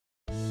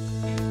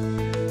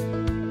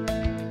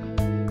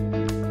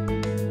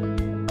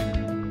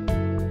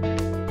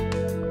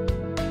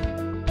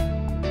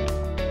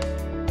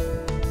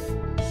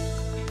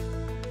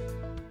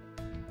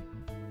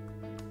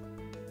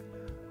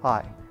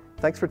Hi,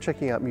 thanks for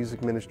checking out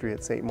music ministry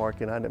at St.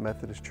 Mark United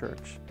Methodist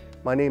Church.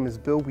 My name is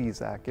Bill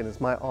Wiesack, and it's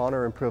my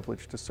honor and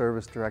privilege to serve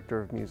as Director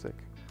of Music.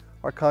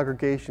 Our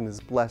congregation is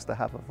blessed to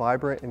have a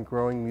vibrant and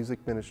growing music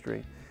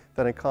ministry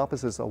that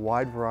encompasses a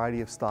wide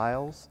variety of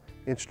styles,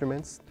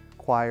 instruments,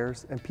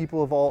 choirs, and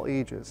people of all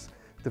ages,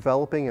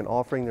 developing and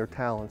offering their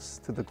talents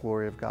to the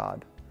glory of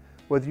God.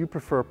 Whether you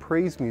prefer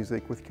praise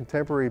music with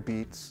contemporary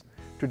beats,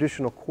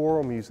 traditional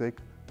choral music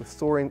with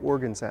soaring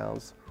organ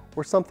sounds,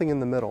 or something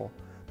in the middle,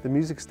 the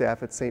music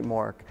staff at St.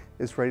 Mark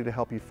is ready to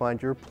help you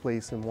find your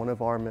place in one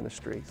of our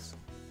ministries.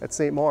 At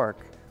St. Mark,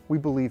 we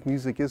believe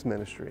music is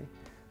ministry.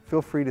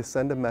 Feel free to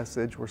send a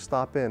message or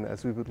stop in,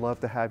 as we would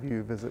love to have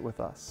you visit with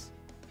us.